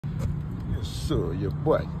Yes, sir, your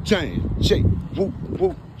boy, James J. Whoop,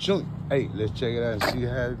 whoop, Junior. Hey, let's check it out and see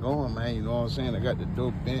how it's going, man. You know what I'm saying? I got the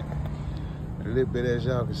door bent a little bit, as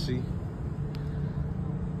y'all can see.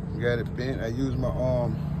 Got it bent. I use my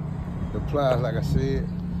the pliers, like I said.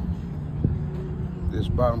 This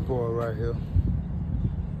bottom part right here.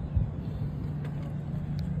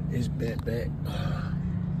 It's bent back.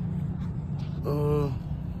 You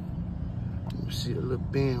see a little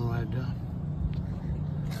bend right there.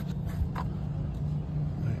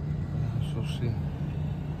 So see,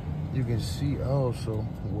 you can see also,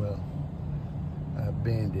 well, I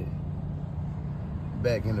bend it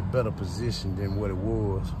back in a better position than what it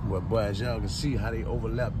was. But boy, as y'all can see how they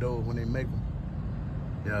overlap doors when they make them.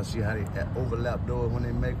 Y'all see how they overlap doors when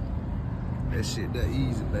they make them? That shit that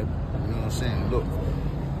easy, baby. You know what I'm saying? Look.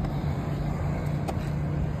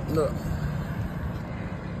 Look.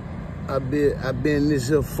 I been this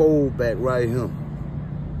here fold back right here.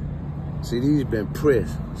 See, these been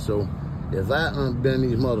pressed. So if I unbend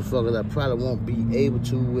these motherfuckers, I probably won't be able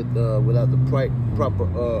to without the proper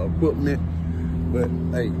equipment. But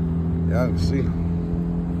hey, y'all can see.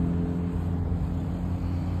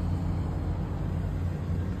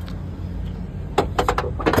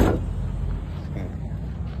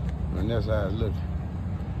 And that's how it looks.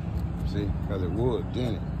 See, because it was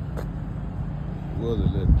dented. It was a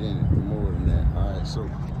little dented, more than that. All right, so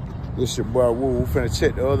this your boy Woo. We're finna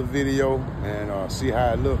check the other video and see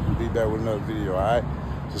how it look. Be back with another video, all right?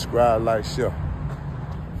 Subscribe, like, share.